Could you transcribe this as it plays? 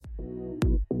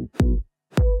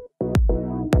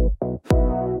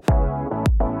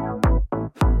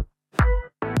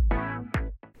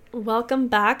Welcome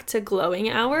back to Glowing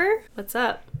Hour. What's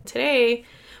up? Today,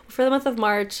 for the month of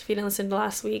March, if you didn't listen to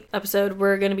last week's episode,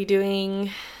 we're going to be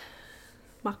doing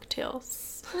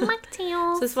mocktails.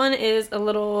 Mocktails. So this one is a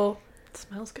little... It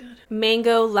smells good.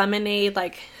 Mango lemonade,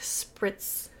 like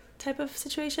spritz type of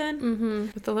situation. Mm-hmm.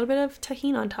 With a little bit of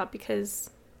tahini on top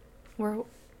because we're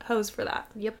hoes for that.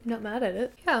 Yep, not mad at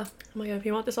it. Yeah. Oh my god, if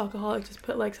you want this alcoholic, just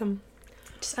put like some...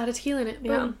 Just add a tequila in it.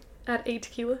 Yeah. Boom. Add a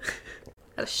tequila.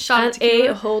 Add a shot of Add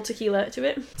tequila. a whole tequila to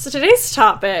it. So today's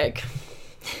topic...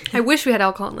 I wish we had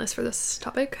alcohol on this for this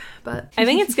topic, but... I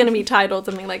think it's going to be titled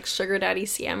something like Sugar Daddy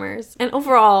Scammers. And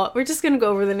overall, we're just going to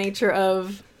go over the nature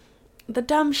of the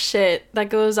dumb shit that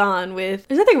goes on with...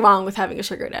 There's nothing wrong with having a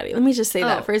sugar daddy. Let me just say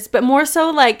that first. But more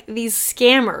so like these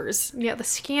scammers. Yeah, the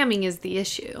scamming is the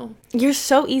issue. You're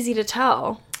so easy to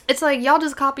tell. It's like, y'all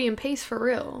just copy and paste for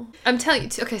real. I'm telling you.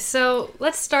 Okay, so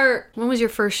let's start. When was your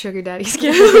first sugar daddy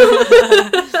scam?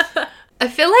 I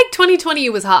feel like 2020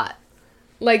 was hot.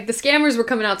 Like, the scammers were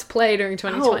coming out to play during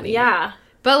 2020. Oh, yeah.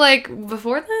 But, like,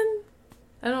 before then,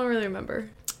 I don't really remember.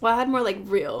 Well, I had more like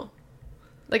real.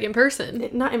 Like, in person.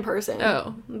 Not in person.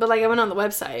 Oh. But like I went on the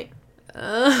website.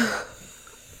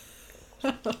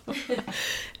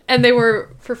 And they were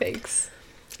for fakes.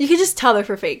 You could just tell they're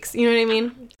for fakes. You know what I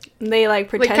mean? They like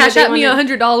pretend. Like, cash they out me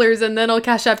 $100 and then I'll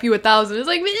cash out you $1,000. It's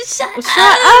like, shut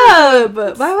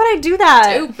up! Why would I do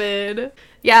that? Stupid.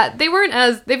 Yeah,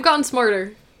 they've gotten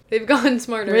smarter. They've gotten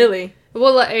smarter. Really?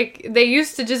 Well, like, they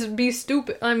used to just be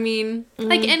stupid. I mean,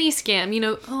 like any scam, you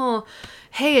know, oh,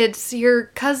 hey, it's your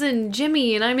cousin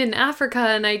Jimmy and I'm in Africa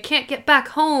and I can't get back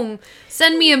home.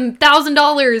 Send me $1,000,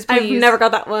 please. I've never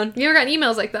got that one. You ever gotten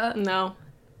emails like that? No.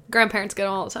 Grandparents get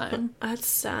them all the time. That's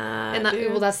sad. And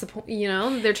dude. well, that's the point, you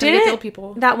know? They're trying to kill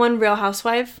people. That one Real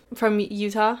Housewife from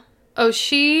Utah? Oh,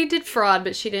 she did fraud,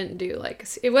 but she didn't do, like,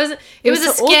 it was a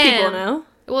scam. Old people, no?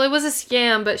 Well, it was a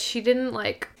scam, but she didn't,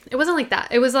 like, it wasn't like that.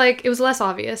 It was less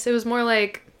obvious. It was more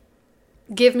like,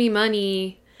 give me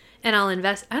money and I'll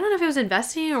invest. I don't know if it was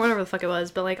investing or whatever the fuck it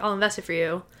was, but, like, I'll invest it for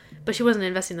you. But she wasn't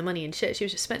investing the money in shit. She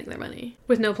was just spending their money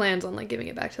with no plans on, like, giving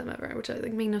it back to them ever, which,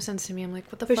 like, made no sense to me. I'm like,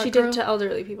 what the fuck, But she girl? did it to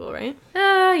elderly people, right?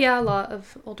 Yeah, a lot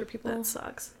of older people. That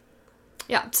sucks.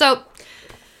 Yeah, so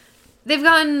they've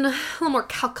gotten a little more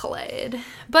calculated.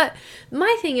 But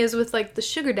my thing is with, like, the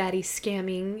sugar daddy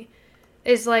scamming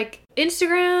is, like,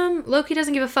 Instagram, Loki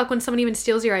doesn't give a fuck when someone even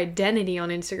steals your identity on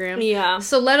Instagram. Yeah.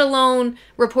 So let alone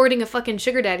reporting a fucking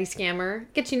sugar daddy scammer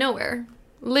gets you nowhere.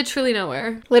 Literally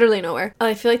nowhere. Literally nowhere.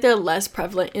 I feel like they're less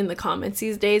prevalent in the comments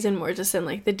these days and more just in,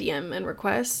 like, the DM and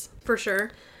requests. For sure.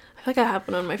 I feel like I have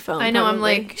one on my phone. I know, probably. I'm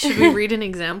like, should we read an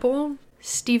example?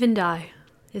 Stephen Dye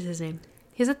is his name.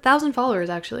 He has 1,000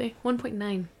 followers, actually.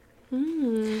 1.9.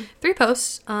 3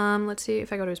 posts. Let's see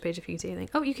if I go to his page if you can see anything.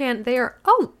 Oh, you can. They are...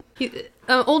 Oh!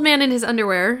 Old man in his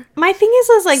underwear. My thing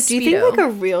is like, do you think, Speedo. like,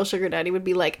 a real sugar daddy would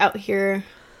be, like, out here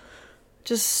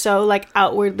just so, like,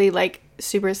 outwardly, like,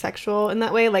 super sexual in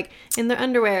that way? Like, in their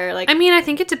underwear, like... I mean, I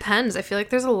think it depends. I feel like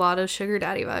there's a lot of sugar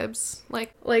daddy vibes.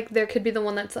 Like there could be the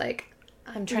one that's like,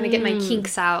 I'm trying to get my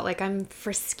kinks out. Like, I'm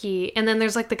frisky. And then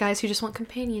there's, like, the guys who just want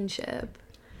companionship.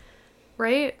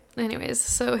 Right? Anyways,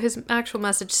 so his actual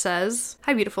message says,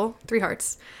 "Hi, beautiful. 3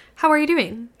 hearts. How are you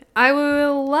doing? I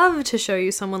will love to show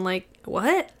you someone like..."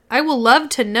 What? "I will love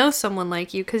to know someone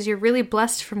like you because you're really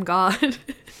blessed from God.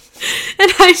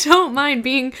 And I don't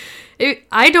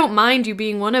mind you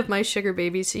being one of my sugar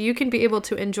babies so you can be able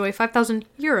to enjoy 5,000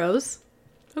 euros.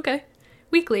 Okay.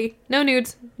 Weekly. No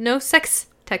nudes. No sex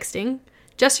texting.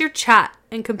 Just your chat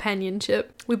and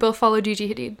companionship. We both follow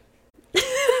Gigi Hadid."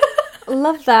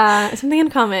 Love that. Something in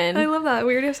common. I love that.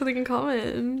 We already have something in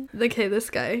common. Okay, this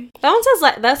guy. That one sounds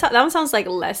like that one sounds like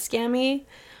less scammy,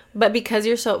 but because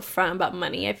you're so upfront about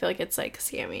money, I feel like it's like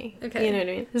scammy. Okay. You know what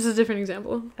I mean? This is a different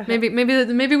example. Okay.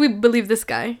 Maybe we believe this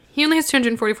guy. He only has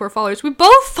 244 followers. We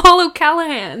both follow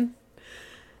Callahan.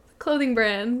 Clothing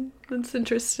brand. That's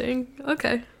interesting.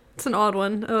 Okay. It's an odd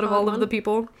one out of all of the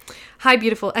people. "Hi,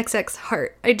 beautiful XX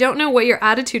heart. I don't know what your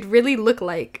attitude really look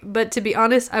like, but to be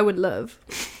honest, I would love..."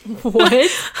 What?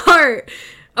 "Heart.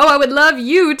 Oh, I would love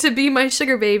you to be my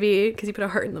sugar baby," because you put a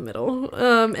heart in the middle.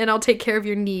 "And I'll take care of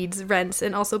your needs, rents,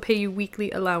 and also pay you weekly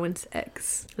allowance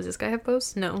X." Does this guy have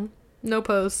posts? No. No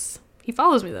posts. He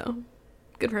follows me, though.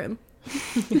 Good for him.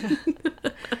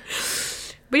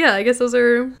 But yeah, I guess those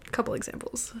are a couple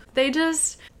examples. They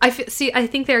just... I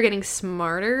think they're getting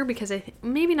smarter because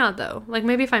maybe not, though. Like,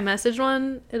 maybe if I message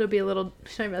one, it'll be a little...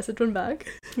 Should I message one back?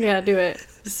 Yeah, do it.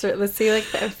 Let's see, like,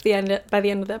 if by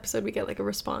the end of the episode we get, like, a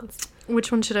response.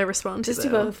 Which one should I respond to, Just do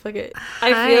though? both. Fuck it.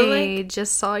 I feel like...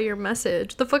 just saw your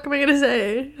message. The fuck am I gonna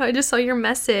say? I just saw your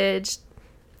message.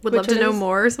 Would love to know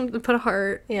more or something. Put a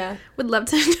heart. Yeah. Would love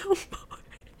to know more.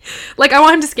 Like, I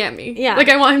want him to scam me. Yeah. Like,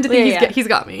 I want him to think he's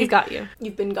got me. He's got you.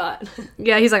 You've been got.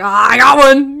 Yeah, he's like, I got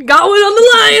one. Got one on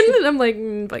the line. And I'm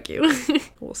like, fuck you.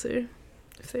 We'll see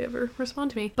if they ever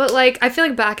respond to me. But, like, I feel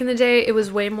like back in the day, it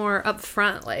was way more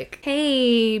upfront. Like,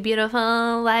 hey,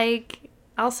 beautiful, like,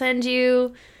 I'll send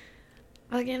you,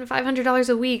 again, $500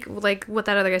 a week. Like, what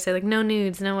that other guy said, like, no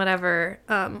nudes, no whatever.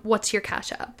 What's your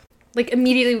Cash App? Like,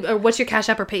 immediately, or what's your Cash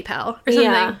App or PayPal or something.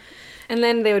 Yeah. And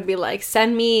then they would be like,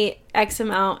 send me X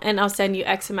amount and I'll send you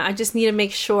X amount. I just need to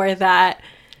make sure that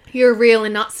you're real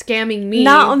and not scamming me.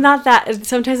 Not that.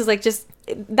 Sometimes it's like, just,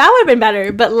 that would have been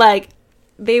better. But like,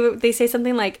 they say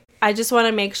something like, I just want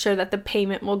to make sure that the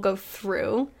payment will go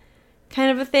through, kind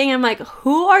of a thing. I'm like,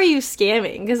 who are you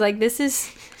scamming? Because like, this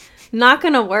is not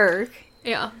going to work.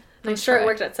 Yeah. I'm sure it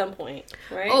worked at some point,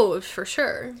 right? Oh, for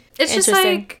sure. It's just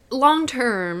like long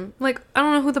term. Like, I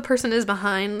don't know who the person is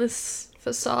behind this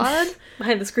facade.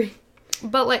 Behind the screen.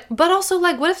 But also,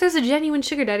 like, what if there's a genuine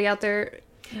sugar daddy out there,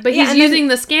 but he's using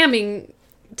the scamming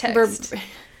text?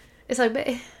 It's like,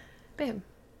 babe.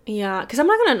 Yeah, because I'm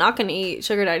not going to knock any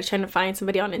sugar daddy trying to find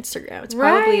somebody on Instagram. It's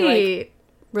probably, like,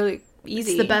 really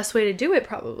easy. It's the best way to do it,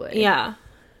 probably. Yeah.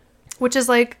 Which is,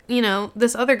 like, you know,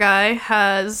 this other guy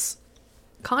has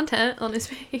content on his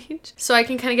page, so I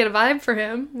can kind of get a vibe for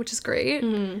him, which is great.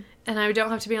 Mm-hmm. And I don't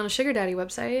have to be on a sugar daddy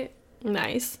website.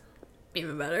 Nice.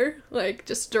 Even better. Like,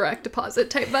 just direct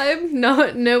deposit type vibe.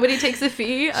 Nobody takes a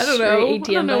fee. I don't know. ATM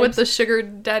I don't know what the sugar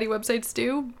daddy websites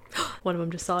do. One of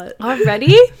them just saw it.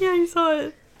 Already? Yeah, you saw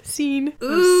it. Scene.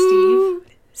 Ooh.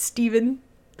 Steven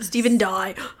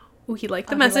die. Ooh, he liked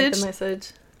the message. He liked the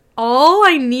message. All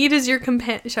I need is your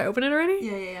Should I open it already?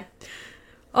 Yeah.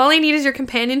 All I need is your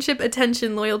companionship,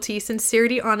 attention, loyalty,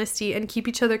 sincerity, honesty, and keep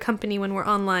each other company when we're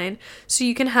online, so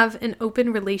you can have an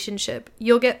open relationship.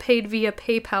 You'll get paid via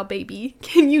PayPal, baby.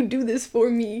 Can you do this for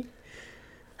me?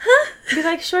 Huh? Be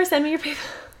like, sure, send me your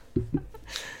PayPal.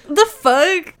 The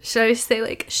fuck? Should I say,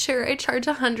 like, sure, I charge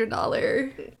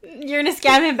 $100? You're gonna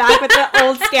scam him back with the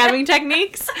old scamming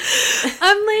techniques?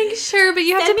 I'm like, sure, but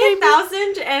you have to pay me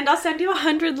 $1,000 and I'll send you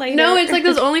 $100 later. No, it's like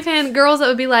those OnlyFans girls that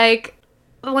would be like,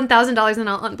 $1,000 and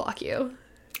I'll unblock you. You know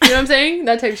what I'm saying?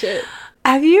 That type shit.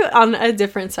 Have you, on a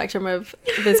different spectrum of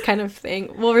this kind of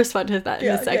thing, we'll respond to that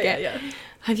in a second. Yeah.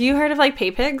 Have you heard of, like,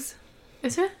 pay pigs?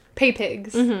 Is it? Pay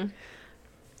pigs. Mm-hmm.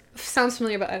 Sounds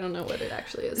familiar, but I don't know what it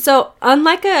actually is. So,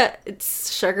 unlike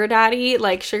it's sugar daddy,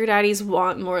 like, sugar daddies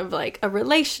want more of, like, a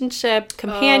relationship,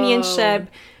 companionship.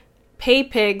 Oh. Pay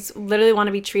pigs literally want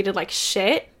to be treated like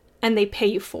shit, and they pay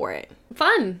you for it.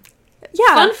 Fun.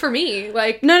 Yeah. Fun for me.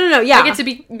 Like, no, yeah. I get to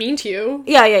be mean to you.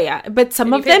 Yeah. But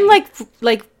some of them,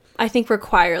 like, I think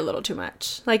require a little too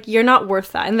much. Like, you're not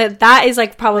worth that. And that is,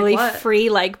 like, probably like free,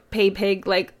 like, pay pig,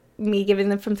 like, me giving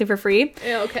them something for free.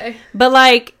 Yeah, okay. But,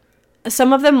 like,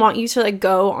 some of them want you to, like,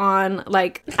 go on,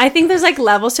 like, I think there's, like,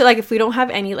 levels to, like, if we don't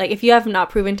have any, like, if you have not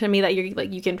proven to me that you're,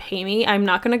 like, you can pay me, I'm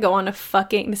not gonna go on a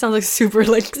fucking, this sounds, like, super,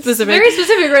 like, specific. Very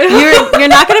specific right now. You're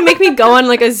not gonna make me go on,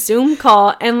 like, a Zoom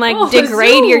call and, like,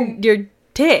 degrade your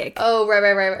dick. Oh,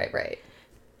 right.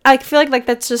 I feel like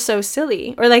that's just so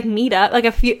silly. Or, like, meetup. Like,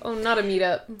 not a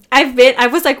meetup. I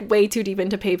was, like, way too deep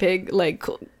into pay pig, like,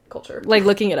 culture. Like,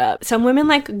 looking it up. Some women,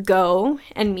 like, go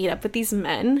and meet up with these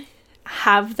men,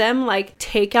 have them, like,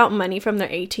 take out money from their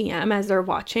ATM as they're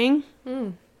watching.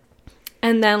 Mm.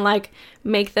 And then, like,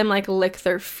 make them, like, lick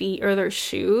their feet or their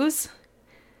shoes.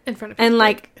 In front of people. And,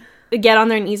 like, get on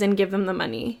their knees and give them the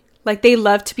money. Like, they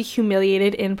love to be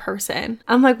humiliated in person.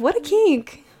 I'm like, what a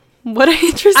kink. What an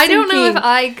interesting I don't know kink. if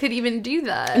I could even do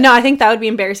that. No, I think that would be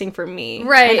embarrassing for me.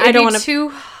 Right. And I don't want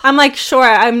to. I'm like, sure,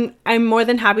 I'm more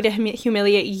than happy to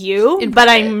humiliate you, but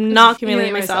I'm not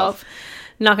humiliating myself.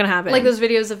 Not gonna happen. Like those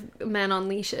videos of men on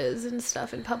leashes and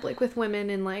stuff in public with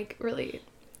women and, like, really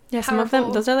yeah, some of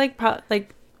them, those are, like,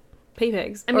 like, pay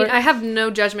pigs. I mean, I have no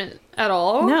judgment at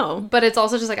all. No. But it's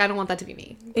also just, like, I don't want that to be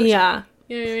me. Yeah.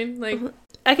 You know what I mean? Like,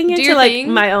 I can get into, like,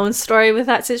 my own story with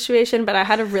that situation, but I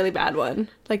had a really bad one.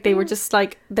 Like, they were just,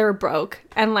 like, they were broke.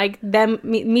 And, like,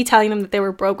 me telling them that they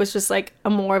were broke was just, like, a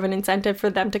more of an incentive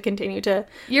for them to continue to...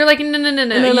 You're like, no.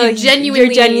 You're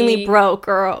genuinely broke,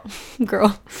 girl.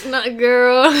 Not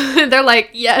girl. They're like,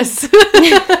 yes.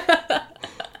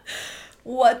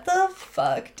 What the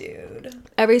fuck, dude?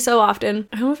 Every so often,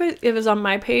 I don't know if it was on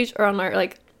my page or on our,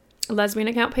 like, lesbian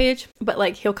account page, but,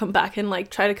 like, he'll come back and,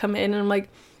 like, try to come in, and I'm like...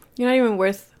 You're not even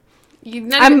worth... You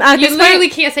literally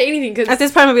can't say anything. Cause at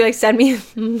this point, I'll be like, send me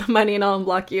the money and I'll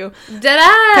unblock you. Deadass!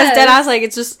 Because deadass, like,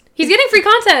 it's just... He's getting free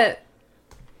content.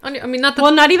 I mean, not the...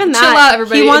 Well, not even that. Chill out,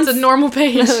 everybody. He wants... It's a normal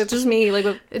page. It's just me.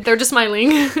 Like, they're just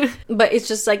smiling. but it's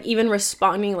just, like, even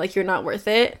responding like you're not worth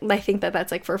it. I think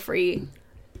that's, like, for free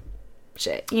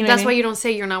shit. You know That's why you don't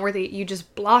say you're not worth it. You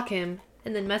just block him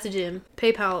and then message him.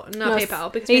 PayPal. Not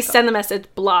PayPal. Because you send the message,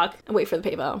 block, and wait for the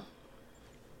PayPal.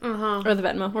 Uh-huh. Or the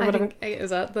Venmo, or whatever.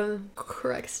 Is that the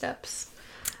correct steps?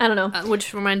 I don't know.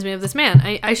 Which reminds me of this man.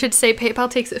 I should say PayPal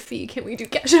takes a fee. Can we do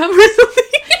Cash App or something?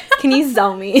 Can you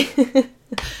sell me?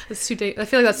 That's too I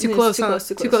feel like that's too close.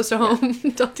 Too close to home.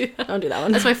 Yeah. Don't do that. Don't do that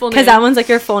one. That's my full name. Because that one's like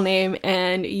your full name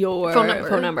and your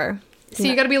phone number. So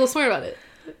you gotta be a little smart about it.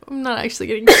 I'm not actually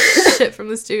getting shit from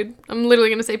this dude. I'm literally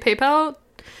gonna say PayPal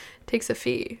takes a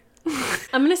fee.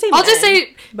 I'm gonna say I'll just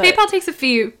say PayPal takes a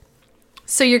fee,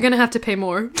 so you're gonna have to pay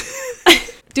more.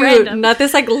 Dude, random. Not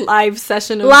this like live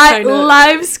session of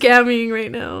live scamming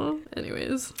right now.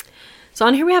 Anyways. So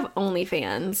on here we have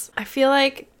OnlyFans. I feel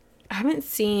like I haven't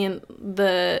seen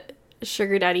the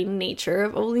sugar daddy nature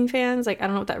of OnlyFans. Like, I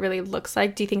don't know what that really looks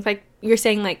like. Do you think, like, you're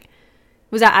saying, like,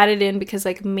 was that added in because,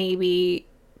 like, maybe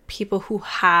people who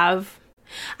have...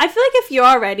 I feel like if you're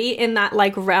already in that,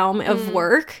 like, realm of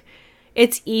work,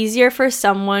 it's easier for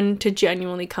someone to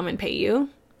genuinely come and pay you.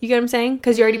 You get what I'm saying?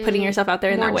 Because you're already putting yourself out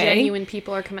there in that way. More genuine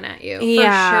people are coming at you.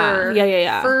 Yeah. For sure.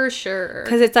 Yeah. For sure.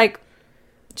 Because it's like,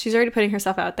 she's already putting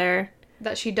herself out there.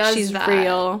 That she does She's that.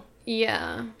 real.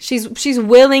 Yeah. She's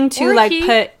willing to, or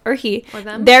like, or he. Or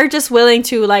them. They're just willing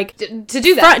to, like... to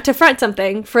do that. To front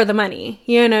something for the money.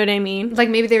 You know what I mean? Like,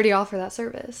 maybe they already offer that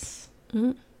service.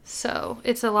 Mm-hmm. So,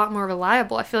 it's a lot more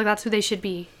reliable. I feel like that's who they should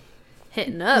be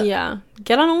hitting up. Yeah.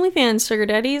 Get on OnlyFans, sugar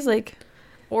daddies. Like,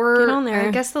 or get on there.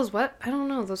 I guess those what? I don't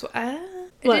know. Those I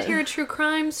did hear a true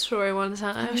crime story one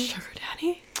time. Sugar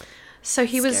daddy? So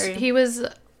he was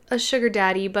a sugar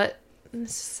daddy, but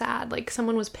it's sad. Like,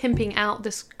 someone was pimping out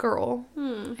this girl.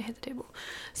 I hit the table.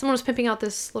 Someone was pimping out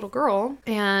this little girl,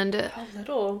 and how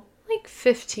little? Like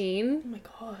 15. Oh my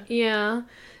god. Yeah,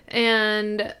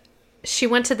 and she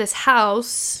went to this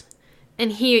house,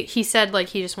 and he said, like,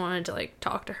 he just wanted to, like,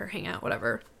 talk to her, hang out,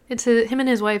 whatever. It's him and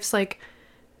his wife's, like,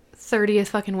 30th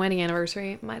fucking wedding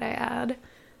anniversary, might I add.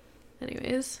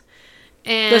 Anyways,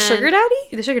 and the sugar daddy?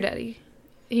 The sugar daddy.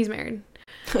 He's married.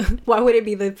 Why would it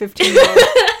be the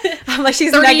 15-year-old? I'm like,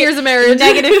 she's 30 years of marriage.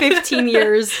 Negative 15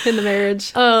 years in the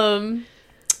marriage.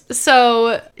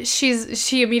 So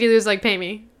she immediately was like, pay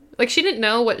me. Like, she didn't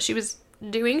know what she was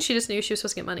doing. She just knew she was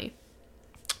supposed to get money.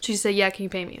 She said, yeah, can you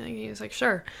pay me? Like, he was like,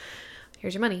 sure.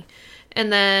 Here's your money.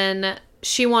 And then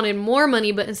she wanted more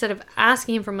money, but instead of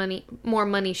asking him for more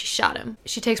money, she shot him.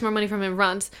 She takes more money from him,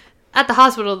 runs. At the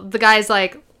hospital, the guy's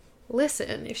like,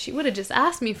 listen, if she would have just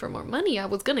asked me for more money, I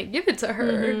was gonna give it to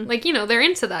her. Mm-hmm. Like, you know, they're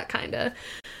into that kind of.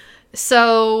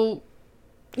 So,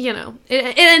 you know,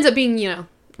 it ends up being, you know,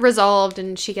 resolved,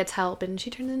 and she gets help, and she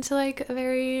turns into, like, a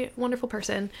very wonderful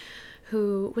person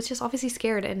who was just obviously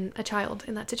scared and a child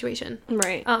in that situation.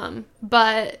 Right.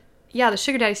 But yeah, the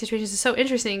sugar daddy situation is so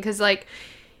interesting because, like,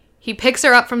 he picks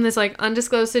her up from this, like,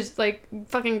 undisclosed, like,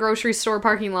 fucking grocery store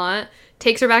parking lot,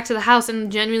 takes her back to the house,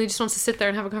 and genuinely just wants to sit there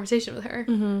and have a conversation with her.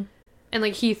 Mm-hmm. And,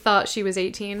 like, he thought she was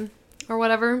 18 or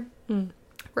whatever. Mm.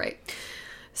 Right.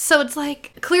 So it's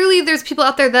like, clearly there's people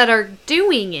out there that are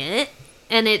doing it,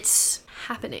 and it's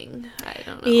happening. I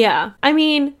don't know. Yeah. I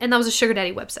mean... And that was a sugar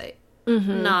daddy website.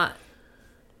 Mm-hmm. Not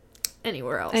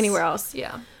anywhere else.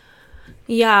 Yeah.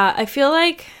 Yeah, I feel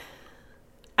like...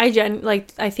 I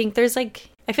think there's, like...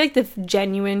 I feel like the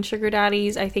genuine sugar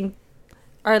daddies, I think,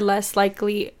 are less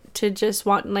likely to just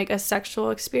want, like, a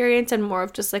sexual experience and more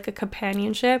of just, like, a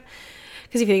companionship.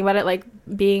 Because if you think about it, like,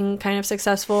 being kind of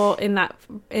successful in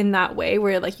that way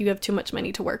where, like, you have too much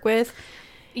money to work with.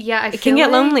 Yeah, it can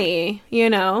get lonely, you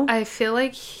know? I feel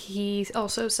like he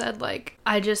also said, like,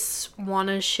 I just want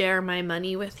to share my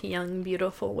money with young,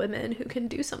 beautiful women who can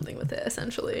do something with it,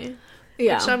 essentially.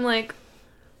 Yeah. Which I'm like,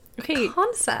 okay,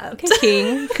 concept. Okay,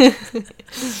 king.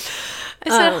 I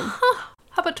said,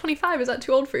 how about 25? Is that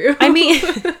too old for you? I mean,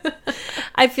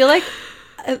 I feel like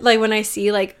when I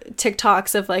see, like,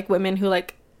 TikToks of, like, women who,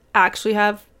 like, actually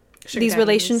have these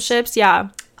relationships, yeah.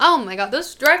 Oh my god,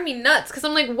 those drive me nuts, because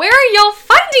I'm like, where are y'all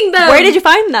finding them? Where did you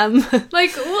find them?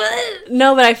 Like, what?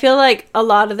 No, but I feel like a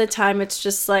lot of the time it's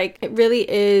just, like, it really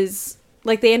is,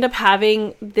 like, they end up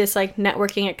having this, like,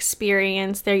 networking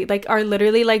experience. They, like, are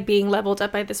literally, like, being leveled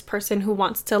up by this person who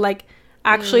wants to, like,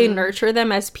 actually nurture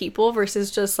them as people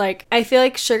versus just, like, I feel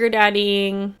like sugar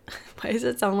daddying... Why does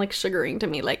it sound like sugaring to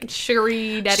me? Like,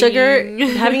 sugary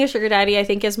daddy. Having a sugar daddy, I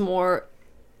think, is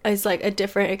like a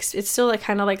different, it's still, like,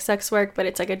 kind of like sex work, but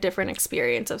it's, like, a different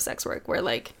experience of sex work where,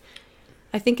 like,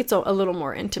 I think it's a little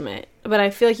more intimate. But I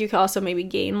feel like you could also maybe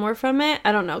gain more from it.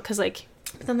 I don't know, because, like...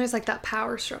 But then there's like that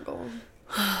power struggle.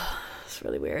 It's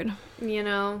really weird. You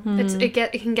know,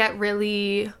 it can get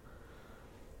really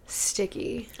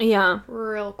sticky. Yeah.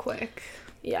 Real quick.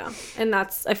 Yeah. And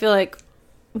that's, I feel like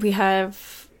we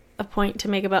have a point to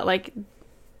make about like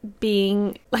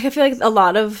being, like, I feel like a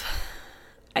lot of,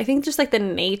 I think just like the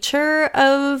nature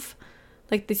of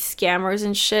like the scammers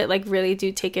and shit like really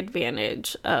do take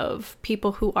advantage of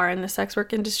people who are in the sex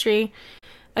work industry.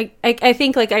 I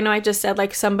think, like, I know I just said,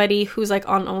 like, somebody who's, like,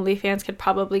 on OnlyFans could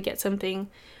probably get something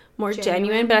more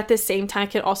genuine, but at the same time,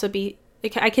 it could also be,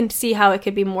 like, I can see how it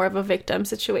could be more of a victim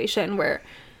situation where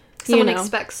someone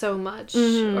expects so much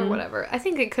or whatever. I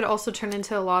think it could also turn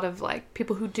into a lot of, like,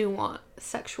 people who do want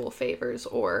sexual favors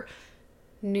or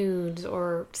nudes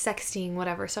or sexting,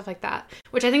 whatever, stuff like that.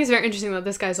 Which I think is very interesting that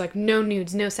this guy's like, no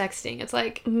nudes, no sexting. It's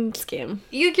like... scam.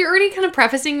 You're already kind of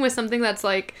prefacing with something that's,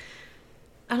 like...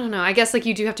 I don't know. I guess, like,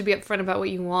 you do have to be upfront about what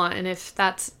you want. And if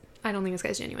that's... I don't think this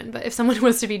guy's genuine. But if someone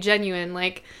wants to be genuine,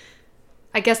 like...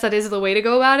 I guess that is the way to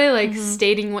go about it. Like,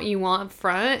 stating what you want up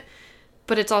front.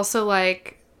 But it's also,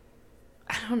 like...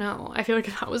 I don't know. I feel like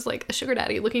if I was, like, a sugar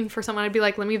daddy looking for someone, I'd be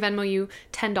like, let me Venmo you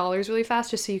 $10 really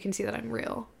fast just so you can see that I'm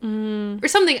real. Or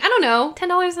something. I don't know.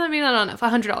 $10, maybe not enough.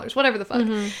 $100. Whatever the fuck.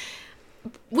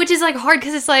 Which is, like, hard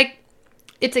because it's, like...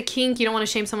 It's a kink. You don't want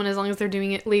to shame someone as long as they're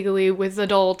doing it legally with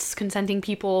adults, consenting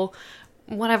people,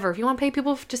 whatever. If you want to pay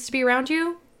people just to be around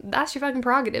you, that's your fucking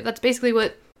prerogative. That's basically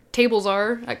what tables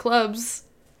are at clubs.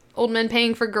 Old men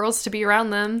paying for girls to be around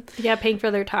them. Yeah, paying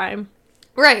for their time.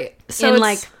 Right. So in, it's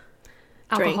like,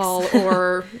 alcohol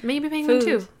or maybe paying food.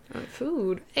 them too.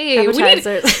 Food. Hey, we need,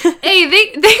 Appetizers. hey,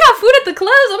 they got food at the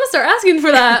clubs. I'm gonna start asking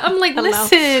for that. I'm like,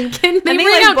 listen, can they bring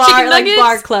like out chicken nuggets? Like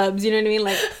bar clubs, you know what I mean?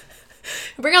 Like,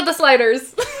 bring out the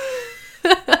sliders.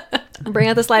 bring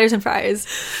out the sliders and fries.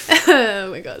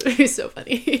 Oh my god, it'd be so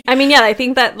funny. I mean, yeah, I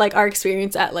think that, like, our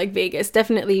experience at, like, Vegas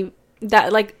definitely,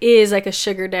 that, like, is, like, a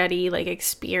sugar daddy, like,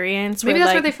 experience. Maybe where,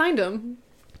 that's like, where they find him.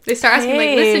 They start asking,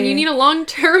 like, listen, you need a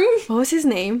long-term... What was his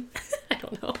name? I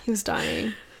don't know. He was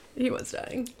dying. He was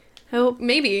dying. Oh,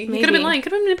 maybe. He could have been lying.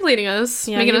 Could have been manipulating us.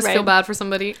 Yeah, making us feel bad for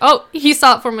somebody. Oh, he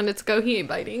saw it 4 minutes ago. He ain't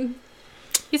biting.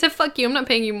 He said, fuck you. I'm not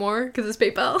paying you more because it's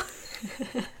PayPal.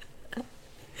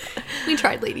 We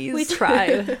tried, ladies. We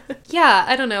tried. Yeah,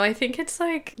 I don't know. I think it's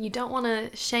like you don't want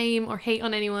to shame or hate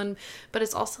on anyone, but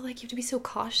it's also like you have to be so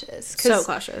cautious. So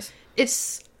cautious.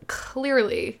 It's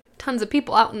clearly tons of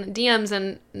people out in the DMs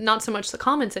and not so much the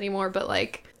comments anymore, but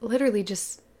like literally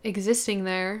just existing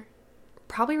there.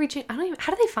 Probably reaching, I don't even,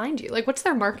 how do they find you? Like, what's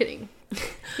their marketing?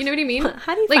 You know what I mean?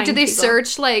 How do you like, find do they people?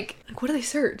 search, like, what do they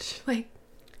search? Like,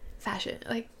 fashion.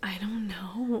 Like, I don't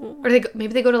know. or maybe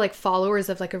they go to, like, followers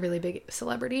of, like, a really big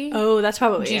celebrity. Oh, that's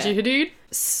probably Gigi it. Hadid.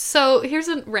 So, here's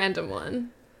a random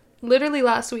one. Literally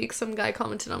last week, some guy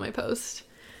commented on my post.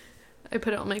 I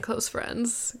put it on my close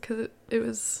friends, because it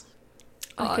was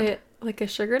odd. Like a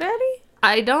sugar daddy?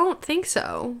 I don't think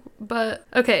so. But,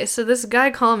 okay, so this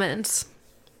guy comments...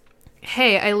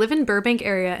 Hey, I live in Burbank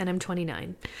area and I'm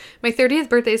 29. My 30th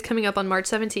birthday is coming up on March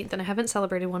 17th and I haven't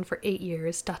celebrated one for 8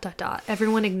 years. ...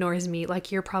 Everyone ignores me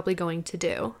like you're probably going to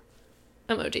do.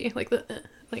 Emoji.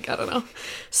 Like I don't know.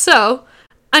 So,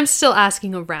 I'm still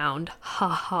asking around.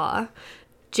 Haha.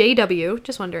 JW,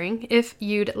 just wondering if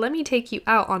you'd let me take you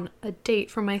out on a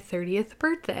date for my 30th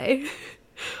birthday.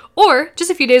 Or just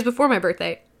a few days before my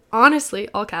birthday. Honestly,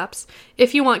 all caps,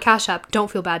 if you want Cash App, don't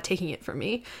feel bad taking it from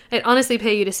me. I'd honestly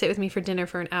pay you to sit with me for dinner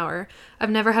for an hour. I've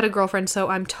never had a girlfriend, so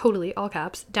I'm totally, all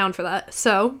caps, down for that.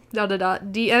 So, ...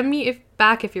 DM me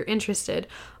back if you're interested.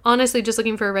 Honestly, just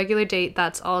looking for a regular date,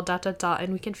 that's all ...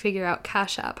 And we can figure out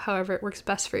Cash App, however it works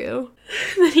best for you.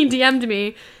 Then he DM'd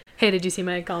me, hey, did you see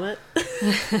my comment?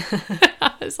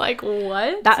 I was like,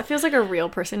 what? That feels like a real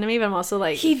person to me, but I'm also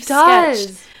like, he does.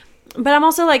 Sketched. But I'm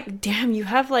also like, damn, you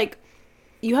have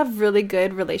really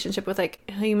good relationship with, like,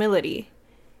 humility.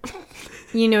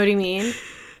 You know what I mean?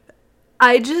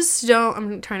 I just don't...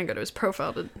 I'm trying to go to his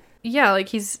profile to... Yeah, like,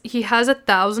 he has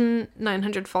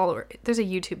 1,900 followers. There's a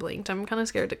YouTube link. I'm kind of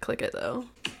scared to click it, though.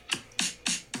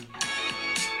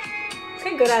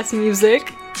 Okay, good-ass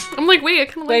music. I'm like, wait, I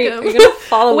kind of like him. Are you gonna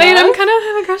follow Wait, up? I'm kind of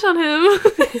having a crush on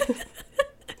him.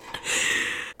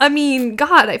 I mean,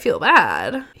 God, I feel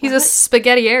bad. He's a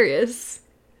spaghetti Arius.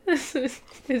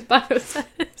 His bio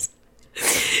says.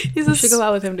 You should go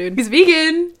out with him, dude. He's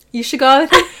vegan. You should go out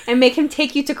with him and make him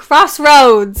take you to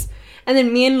Crossroads. And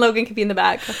then me and Logan could be in the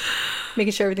back,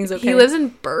 making sure everything's okay. He lives in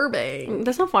Burbank.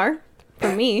 That's not far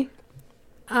from me.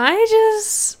 I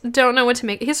just don't know what to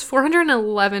make. He has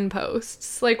 411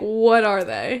 posts. Like, what are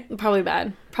they? Probably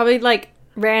bad. Probably, like,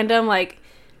 random, like,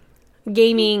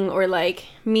 gaming or, like,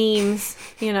 memes.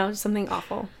 You know, something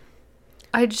awful.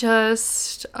 I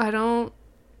don't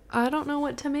know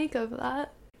what to make of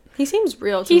that. He seems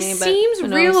real to he me. He seems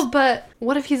real, but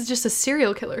what if he's just a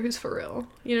serial killer who's for real?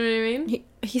 You know what I mean?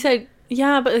 He said,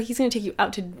 yeah, but like, he's going to take you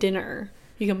out to dinner.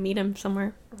 You can meet him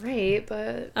somewhere. Right,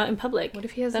 but... in public. What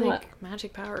if he has, then like,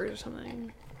 magic powers or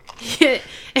something?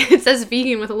 It says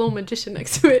vegan with a little magician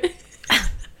next to it.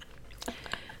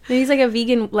 He's like a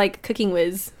vegan, like, cooking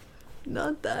whiz.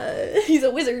 Not that. He's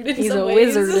a wizard in He's some a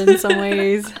ways. wizard in some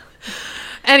ways.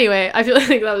 Anyway, I feel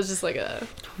like that was just like a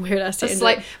weird ass tangent.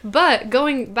 Like, but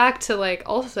going back to like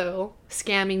also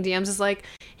scamming DMs is like,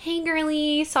 hey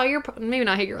girly, saw your maybe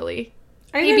not hey girly.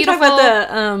 Are you gonna talk about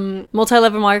the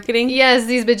multi-level marketing? Yes,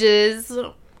 these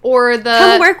bitches. Or the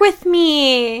come work with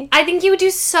me. I think you would do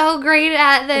so great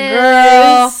at this.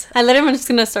 Girl. I literally am just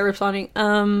gonna start responding.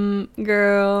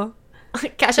 Girl.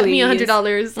 Cash up me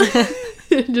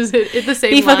 $100. Just hit the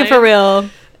same Be fucking for real.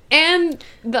 And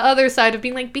the other side of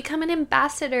being like, become an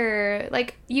ambassador.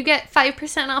 Like, you get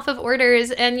 5% off of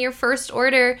orders, and your first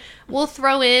order will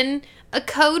throw in a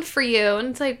code for you. And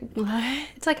it's like, what?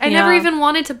 It's like, I never even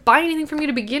wanted to buy anything from you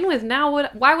to begin with. Now,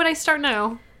 why would I start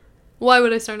now? Why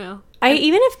would I start now?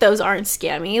 Even if those aren't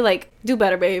scammy, like, do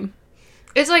better, babe.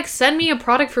 It's like, send me a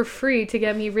product for free to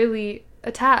get me really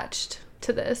attached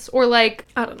to this. Or like,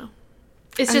 I don't know.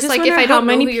 It's just like, if I don't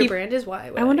know who your brand is, why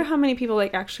would I? I wonder how many people,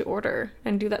 like, actually order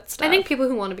and do that stuff. I think people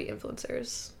who want to be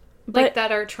influencers. Like,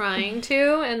 that are trying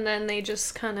to, and then they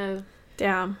just kind of...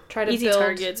 Damn. Try to easy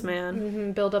targets,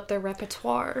 man. Build up their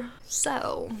repertoire.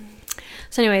 So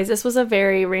anyways, this was a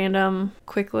very random,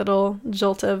 quick little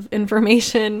jolt of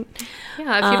information.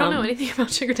 Yeah, if you don't know anything about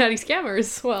sugar daddy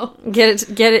scammers, well...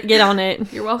 Get on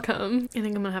it. You're welcome. I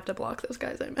think I'm gonna have to block those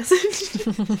guys I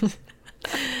messaged.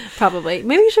 Probably.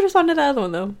 Maybe you should respond to the other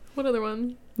one, though. What other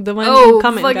one? The one who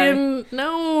commented fucking... guy.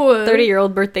 No!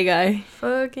 30-year-old birthday guy.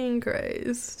 Fucking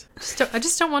Christ. I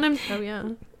just don't want him... Oh, yeah.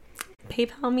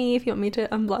 PayPal me if you want me to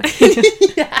unblock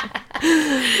you.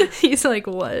 Yeah. He's like,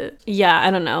 what? Yeah, I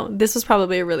don't know. This was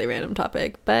probably a really random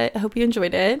topic, but I hope you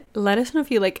enjoyed it. Let us know if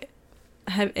you, like,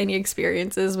 have any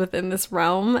experiences within this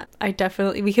realm.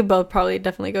 We could both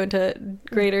definitely go into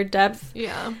greater depth.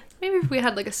 Yeah. Maybe if we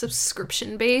had, like, a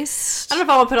subscription based. I don't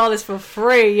know if I want to put all this for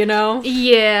free, you know?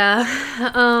 Yeah.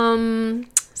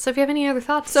 So if you have any other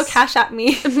thoughts. So cash at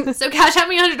me. So cash at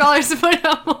me $100 to find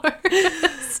out more.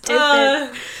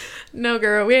 Stupid. No,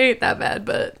 girl, we ain't that bad,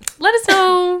 but let us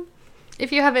know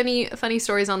if you have any funny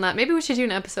stories on that. Maybe we should do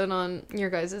an episode on your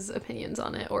guys' opinions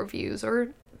on it, or views, or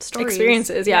stories.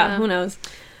 Experiences, yeah. Who knows?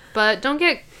 But don't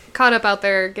get caught up out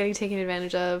there getting taken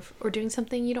advantage of, or doing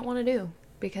something you don't want to do,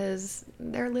 because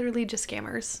they're literally just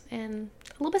scammers, and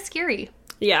a little bit scary.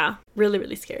 Yeah, really,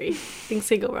 really scary. Things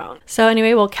can go wrong. So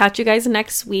anyway, we'll catch you guys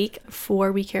next week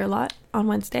for We Care a Lot on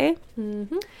Wednesday.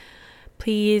 Mm-hmm.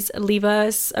 Please leave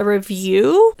us a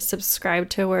review, subscribe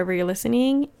to wherever you're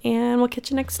listening, and we'll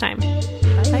catch you next time.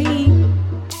 Bye.